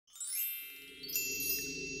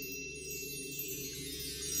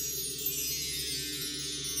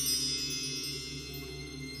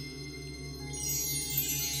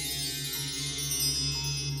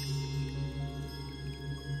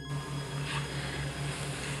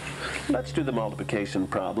Let's do the multiplication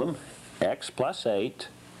problem. X plus 8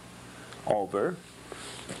 over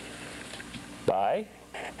by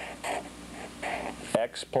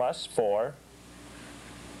x plus 4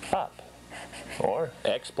 up, or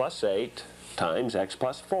x plus 8 times x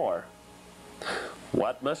plus 4.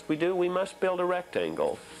 What must we do? We must build a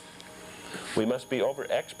rectangle. We must be over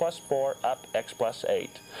x plus 4 up x plus 8.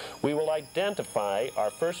 We will identify our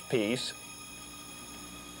first piece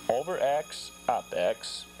over x up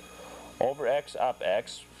x. Over x up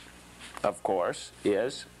x, of course,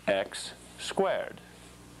 is x squared.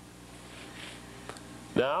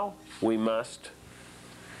 Now we must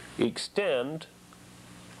extend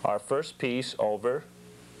our first piece over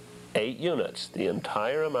 8 units, the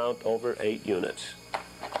entire amount over 8 units.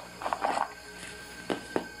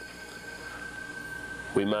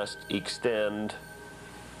 We must extend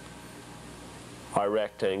our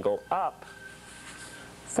rectangle up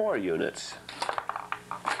 4 units.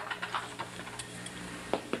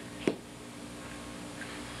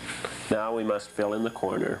 Now we must fill in the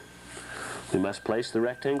corner. We must place the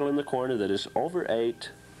rectangle in the corner that is over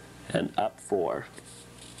 8 and up 4.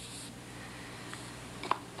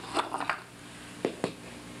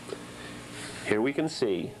 Here we can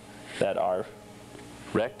see that our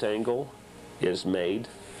rectangle is made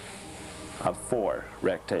of 4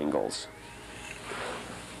 rectangles.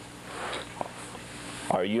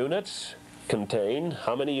 Our units contain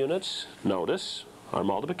how many units? Notice our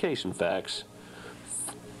multiplication facts.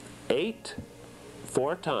 8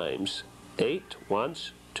 4 times. 8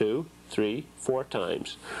 once, 2, 3, 4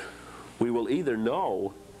 times. We will either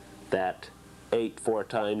know that 8 4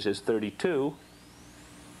 times is 32,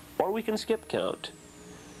 or we can skip count.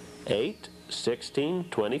 8, 16,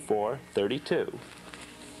 24, 32.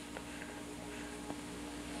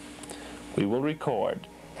 We will record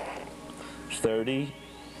 32.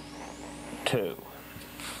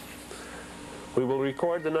 We will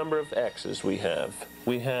record the number of x's we have.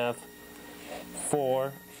 We have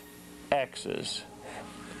 4 x's.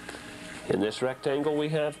 In this rectangle we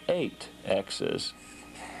have 8 x's.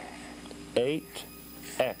 8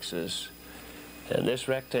 x's. And this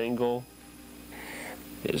rectangle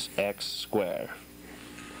is x squared.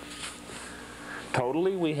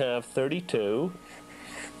 Totally we have 32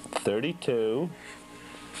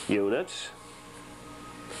 units,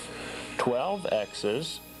 12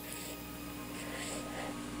 x's,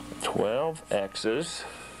 12 x's.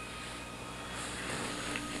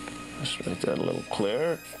 Let's make that a little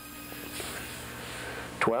clearer.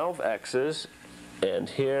 12 x's, and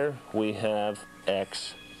here we have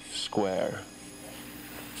x squared.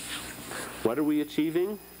 What are we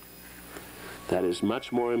achieving? That is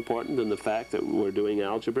much more important than the fact that we're doing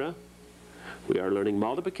algebra. We are learning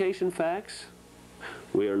multiplication facts,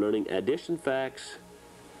 we are learning addition facts,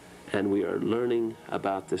 and we are learning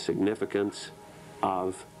about the significance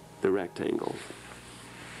of the rectangle.